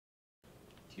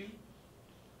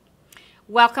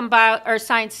Welcome,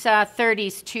 Science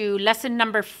 30s, to lesson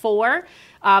number 4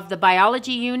 of the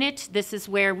biology unit. This is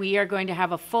where we are going to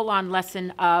have a full-on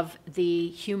lesson of the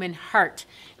human heart.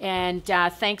 And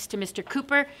thanks to Mr.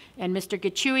 Cooper and Mr.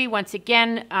 Gachui, once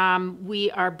again,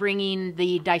 we are bringing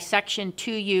the dissection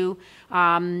to you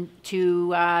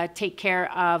to take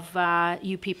care of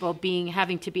you people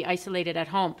having to be isolated at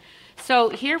home. So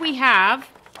here we have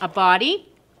a body,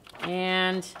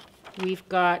 and we've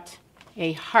got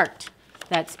a heart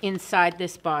that's inside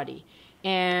this body.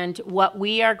 And what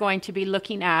we are going to be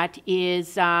looking at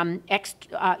is,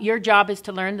 your job is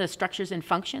to learn the structures and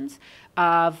functions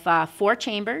of 4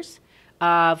 chambers,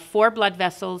 of 4 blood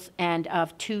vessels, and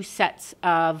of 2 sets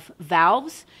of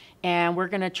valves. And we're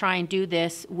going to try and do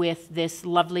this with this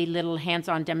lovely little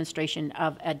hands-on demonstration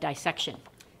of a dissection.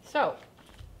 So,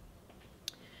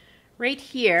 right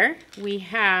here we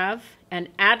have an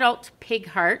adult pig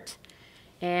heart,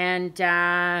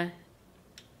 and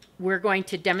we're going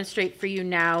to demonstrate for you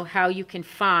now how you can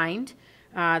find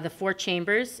the 4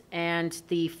 chambers and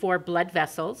the 4 blood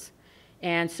vessels.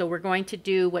 And so we're going to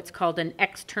do what's called an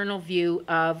external view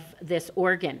of this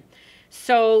organ.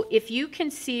 So if you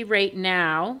can see right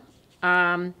now,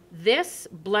 this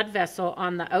blood vessel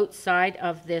on the outside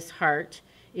of this heart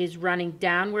is running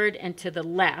downward and to the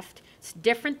left. It's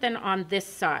different than on this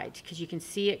side because you can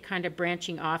see it kind of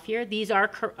branching off here. These are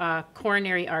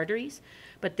coronary arteries.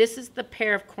 But this is the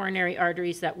pair of coronary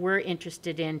arteries that we're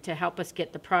interested in to help us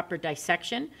get the proper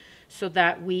dissection so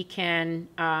that we can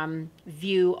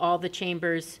view all the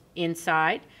chambers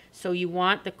inside. So you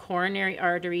want the coronary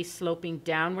arteries sloping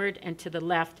downward and to the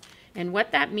left. And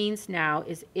what that means now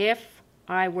is if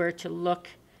I were to look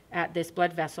at this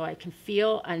blood vessel, I can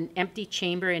feel an empty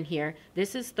chamber in here.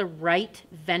 This is the right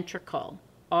ventricle,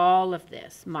 all of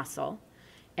this muscle.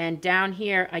 And down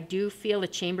here, I do feel a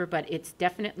chamber, but it's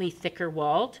definitely thicker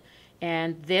walled.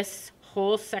 And this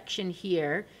whole section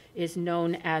here is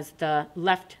known as the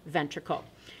left ventricle,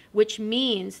 which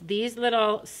means these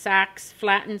little sacs,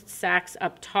 flattened sacs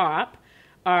up top,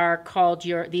 are called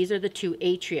these are the 2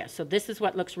 atria. So this is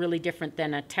what looks really different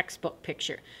than a textbook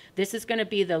picture. This is going to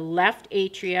be the left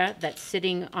atria that's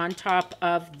sitting on top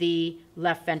of the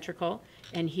left ventricle.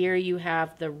 And here you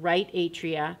have the right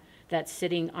atria that's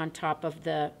sitting on top of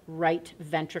the right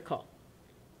ventricle.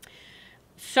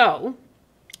 So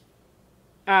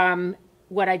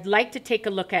what I'd like to take a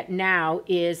look at now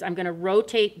is I'm going to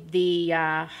rotate the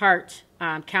heart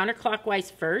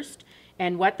counterclockwise first.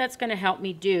 And what that's going to help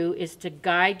me do is to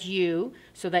guide you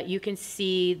so that you can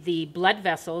see the blood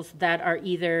vessels that are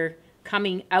either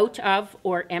coming out of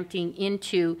or emptying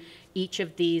into each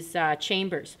of these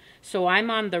chambers. So I'm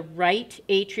on the right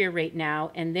atria right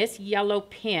now, and this yellow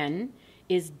pin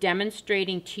is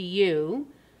demonstrating to you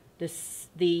the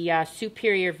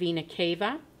superior vena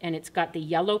cava, and it's got the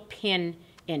yellow pin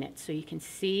in it. So you can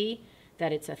see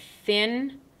that it's a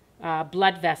thin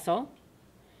blood vessel,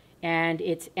 and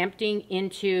it's emptying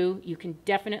into, you can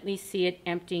definitely see it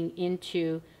emptying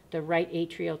into the right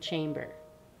atrial chamber.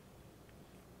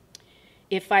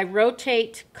 If I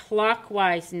rotate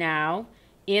clockwise now,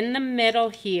 in the middle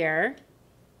here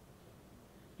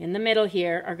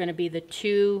are going to be the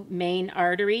 2 main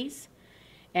arteries.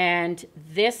 And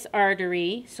this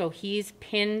artery, so he's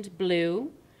pinned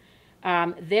blue,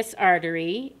 this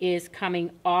artery is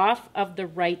coming off of the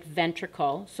right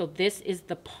ventricle. So this is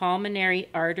the pulmonary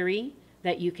artery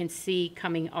that you can see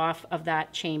coming off of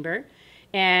that chamber.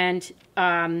 And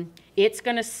it's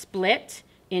going to split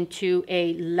into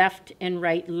a left and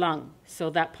right lung. So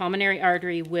that pulmonary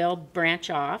artery will branch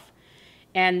off.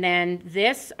 And then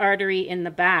this artery in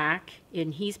the back,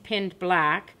 and he's pinned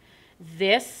black,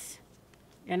 this,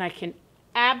 and I can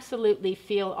absolutely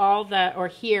feel all the, or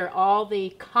hear all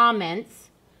the comments.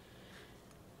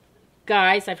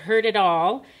 Guys, I've heard it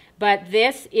all. But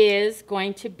this is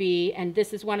going to be, and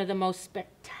this is one of the most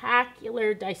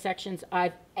spectacular dissections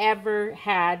I've ever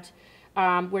had,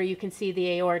 where you can see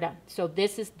the aorta. So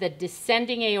this is the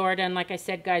descending aorta, and like I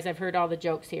said, guys, I've heard all the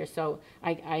jokes here, so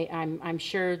I'm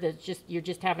sure that you're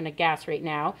just having a gas right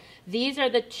now. These are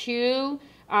the 2,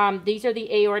 these are the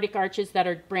aortic arches that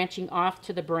are branching off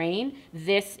to the brain.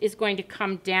 This is going to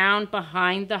come down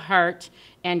behind the heart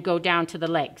and go down to the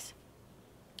legs.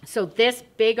 So this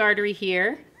big artery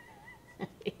here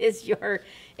is your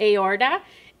aorta.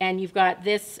 And you've got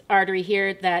this artery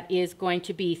here that is going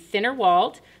to be thinner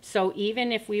walled. So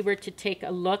even if we were to take a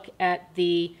look at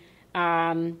the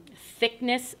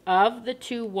thickness of the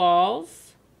 2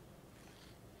 walls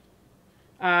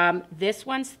This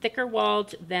one's thicker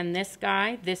walled than this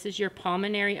guy. This is your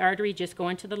pulmonary artery just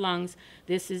going to the lungs.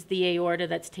 This is the aorta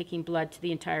that's taking blood to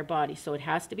the entire body. So it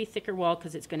has to be thicker walled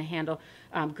because it's going to handle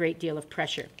a great deal of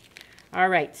pressure. All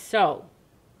right, so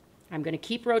I'm going to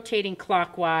keep rotating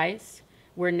clockwise.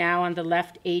 We're now on the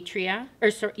left atria,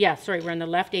 we're on the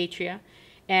left atria.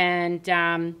 And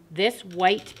this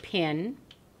white pin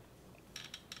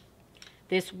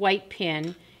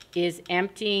is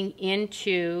emptying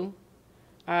into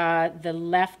the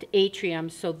left atrium.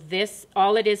 So this,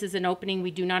 all it is an opening.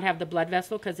 We do not have the blood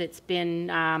vessel because it's been,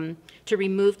 to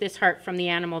remove this heart from the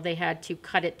animal, they had to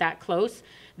cut it that close.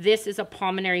 This is a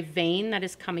pulmonary vein that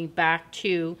is coming back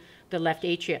to the left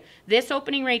atria. This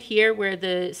opening right here where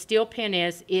the steel pin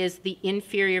is the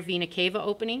inferior vena cava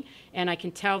opening. And I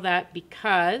can tell that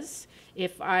because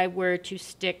if I were to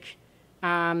stick,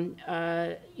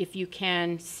 if you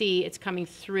can see, it's coming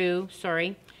through,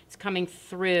 it's coming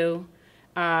through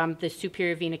the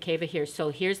superior vena cava here. So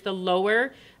here's the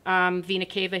lower vena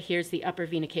cava, here's the upper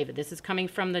vena cava. This is coming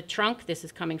from the trunk, this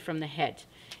is coming from the head.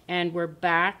 And we're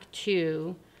back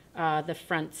to the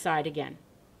front side again.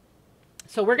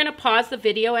 So we're going to pause the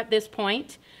video at this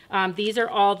point. These are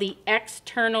all the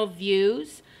external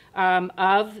views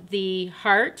of the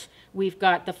heart. We've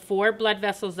got the 4 blood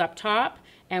vessels up top,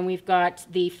 and we've got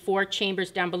the 4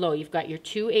 chambers down below. You've got your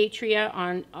 2 atria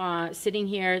on sitting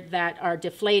here that are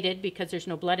deflated because there's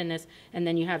no blood in this, and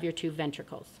then you have your 2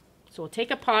 ventricles. So we'll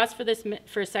take a pause for this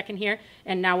for a second here,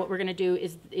 and now what we're going to do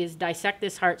is dissect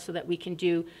this heart so that we can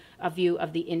do a view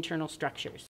of the internal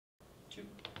structures. 2,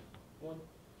 1.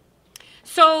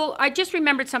 So I just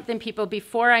remembered something, people,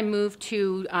 before I move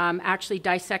to actually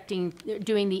doing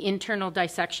the internal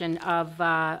dissection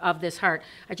of this heart.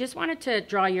 I just wanted to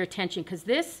draw your attention because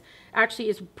this actually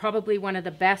is probably one of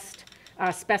the best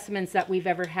specimens that we've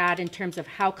ever had in terms of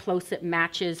how close it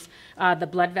matches the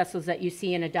blood vessels that you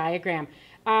see in a diagram.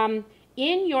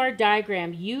 In your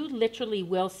diagram, you literally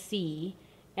will see,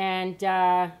 and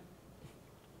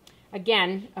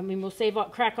again, I mean, we'll save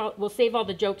all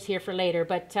the jokes here for later,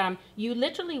 but you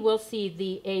literally will see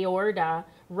the aorta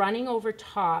running over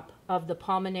top of the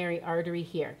pulmonary artery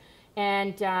here.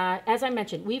 And as I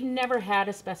mentioned, we've never had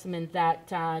a specimen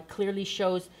that clearly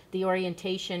shows the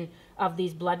orientation of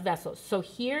these blood vessels. So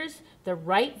here's the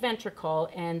right ventricle,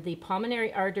 and the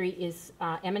pulmonary artery is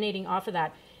emanating off of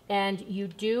that. And you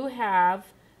do have,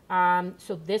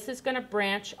 so this is going to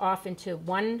branch off into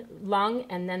one lung,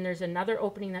 and then there's another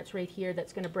opening that's right here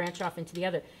that's going to branch off into the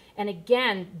other. And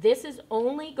again, this is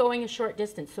only going a short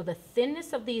distance. So the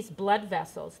thinness of these blood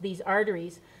vessels, these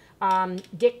arteries,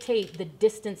 dictate the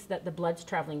distance that the blood's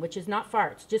traveling, which is not far.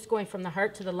 It's just going from the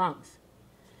heart to the lungs.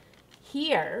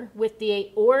 Here, with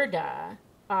the aorta,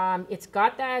 it's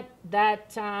got that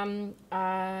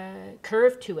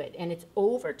curve to it, and it's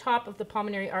over top of the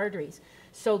pulmonary arteries.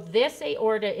 So this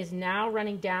aorta is now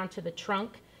running down to the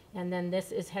trunk, and then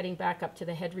this is heading back up to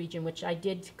the head region, which I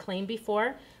did claim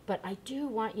before. But I do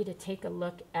want you to take a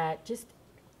look at just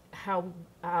how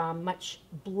much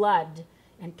blood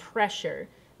and pressure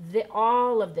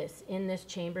all of this in this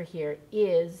chamber here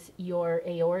is your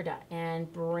aorta,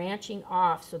 and branching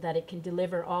off so that it can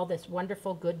deliver all this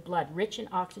wonderful good blood, rich in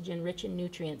oxygen, rich in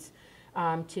nutrients,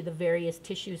 to the various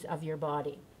tissues of your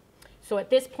body. So at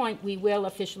this point, we will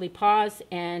officially pause,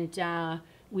 and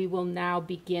we will now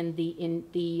begin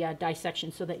the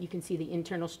dissection so that you can see the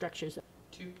internal structures.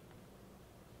 2.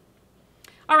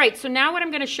 All right, so now what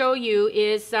I'm going to show you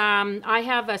is I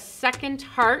have a second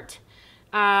heart.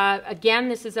 Again,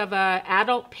 this is of an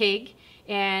adult pig,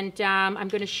 and I'm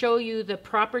going to show you the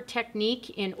proper technique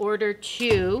in order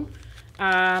to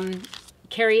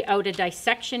carry out a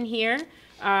dissection here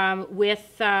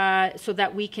so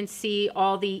that we can see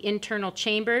all the internal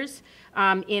chambers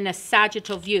in a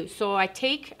sagittal view. So I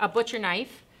take a butcher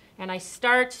knife and I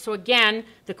start, so again,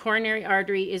 the coronary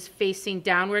artery is facing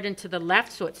downward and to the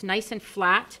left, so it's nice and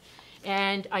flat.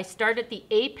 And I start at the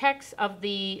apex of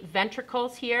the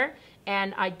ventricles here,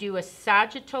 and I do a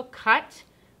sagittal cut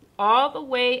all the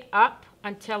way up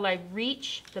until I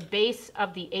reach the base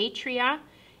of the atria.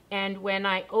 And when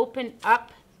I open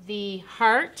up the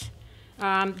heart,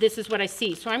 this is what I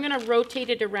see. So I'm going to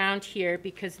rotate it around here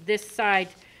because this side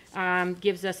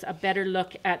gives us a better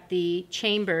look at the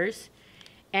chambers.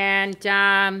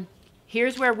 And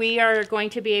here's where we are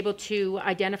going to be able to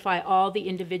identify all the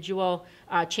individual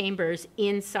chambers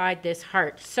inside this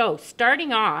heart. So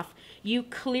starting off, you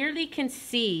clearly can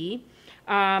see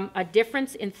a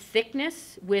difference in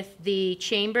thickness with the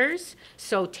chambers.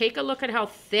 So take a look at how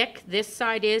thick this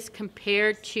side is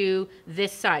compared to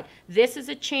this side. This is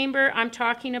a chamber I'm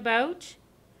talking about.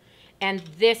 And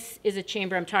this is a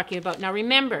chamber I'm talking about. Now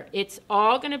remember, it's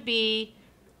all going to be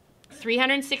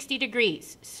 360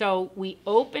 degrees. So we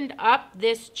opened up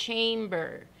this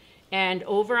chamber, and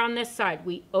over on this side,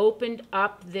 we opened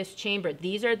up this chamber.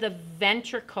 These are the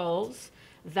ventricles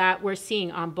that we're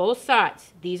seeing on both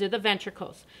sides. These are the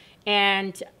ventricles.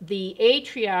 And the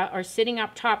atria are sitting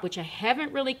up top, which I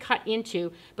haven't really cut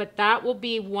into, but that will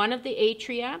be one of the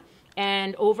atria.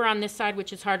 And over on this side,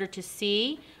 which is harder to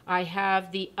see, I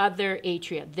have the other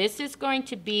atria. This is going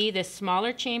to be, the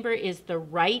smaller chamber is the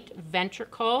right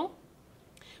ventricle,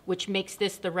 which makes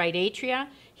this the right atria.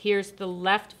 Here's the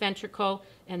left ventricle,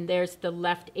 and there's the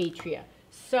left atria.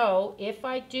 So if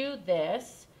I do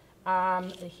this,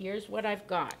 here's what I've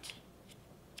got.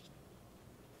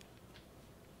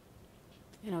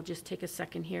 And I'll just take a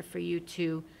second here for you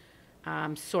to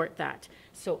sort that.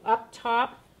 So up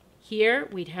top here,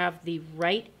 we'd have the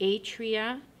right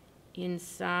atria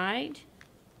inside.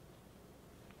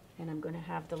 And I'm going to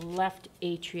have the left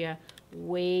atria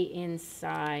way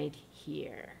inside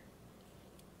here.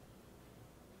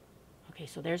 Okay,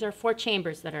 so there's our 4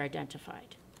 chambers that are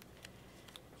identified.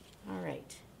 All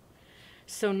right.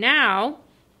 So now,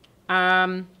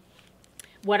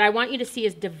 what I want you to see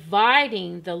is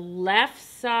dividing the left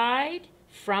side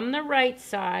from the right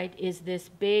side is this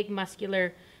big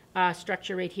muscular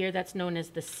structure right here that's known as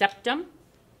the septum.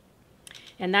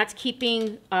 And that's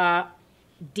keeping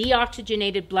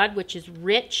deoxygenated blood, which is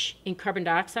rich in carbon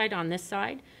dioxide on this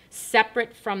side,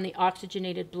 separate from the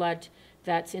oxygenated blood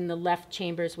that's in the left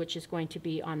chambers, which is going to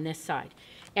be on this side.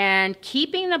 And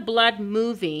keeping the blood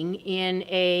moving in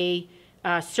a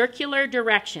circular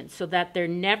direction so that there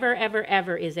never, ever,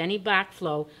 ever is any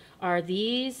backflow are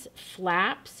these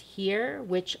flaps here,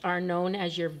 which are known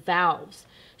as your valves.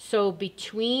 So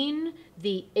between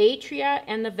the atria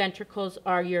and the ventricles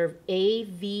are your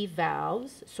AV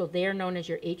valves. So they are known as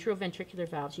your atrioventricular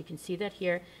valves. You can see that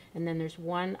here. And then there's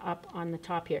one up on the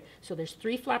top here. So there's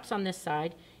 3 flaps on this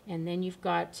side. And then you've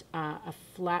got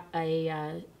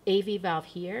AV valve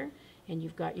here. And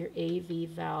you've got your AV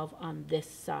valve on this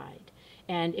side.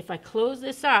 And if I close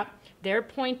this up, they're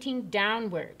pointing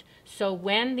downward. So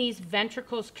when these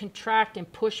ventricles contract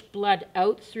and push blood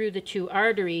out through the 2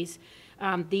 arteries,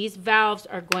 these valves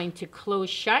are going to close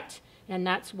shut, and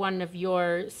that's one of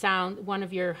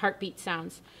your heartbeat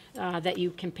sounds that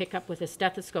you can pick up with a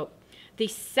stethoscope. The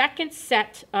second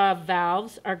set of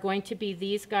valves are going to be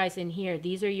these guys in here.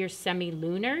 These are your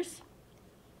semilunars.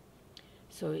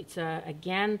 So it's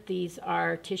again, these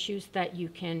are tissues that you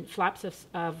can, flaps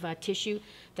of tissue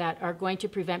that are going to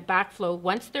prevent backflow.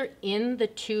 Once they're in the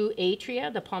 2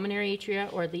 atria, the pulmonary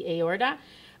atria or the aorta,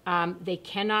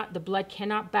 the blood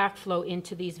cannot backflow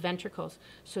into these ventricles.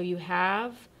 So you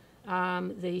have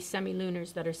the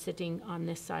semilunars that are sitting on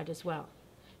this side as well.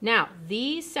 Now,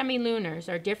 these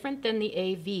semilunars are different than the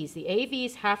AVs. The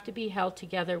AVs have to be held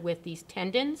together with these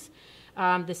tendons.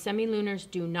 The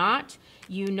semilunars do not.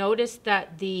 You notice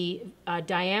that the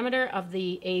diameter of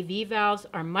the AV valves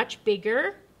are much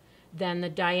bigger than the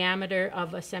diameter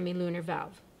of a semilunar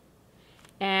valve.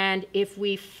 And if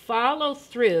we follow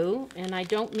through, and I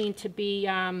don't mean to be,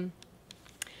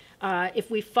 if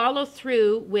we follow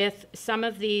through with some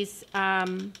of these,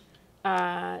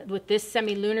 with this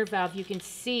semilunar valve, you can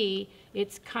see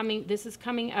it's coming, this is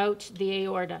coming out the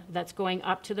aorta that's going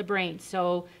up to the brain.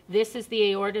 So this is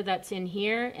the aorta that's in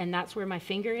here, and that's where my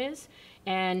finger is.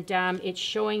 And it's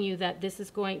showing you that this is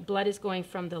going, blood is going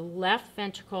from the left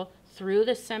ventricle through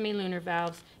the semilunar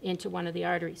valves into one of the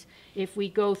arteries. If we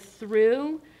go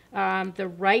through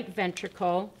the right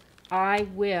ventricle, I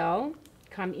will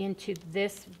come into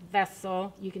this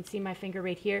vessel. You can see my finger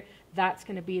right here. That's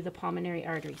going to be the pulmonary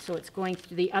artery. So it's going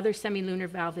through, the other semilunar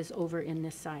valve is over in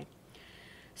this side.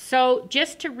 So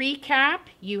just to recap,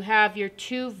 you have your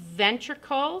 2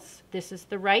 ventricles. This is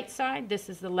the right side, this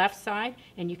is the left side,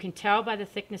 and you can tell by the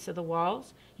thickness of the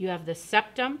walls. You have the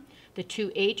septum, the 2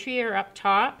 atria are up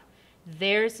top.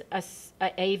 There's a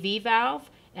AV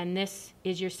valve, and this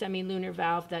is your semilunar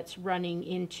valve that's running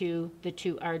into the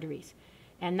 2 arteries.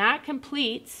 And that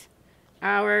completes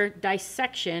our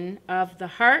dissection of the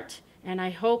heart, and I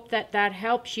hope that that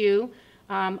helps you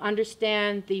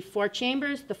understand the 4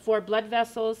 chambers, the 4 blood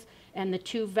vessels, and the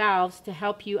 2 valves to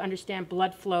help you understand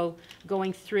blood flow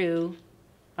going through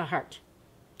a heart.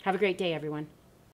 Have a great day, everyone.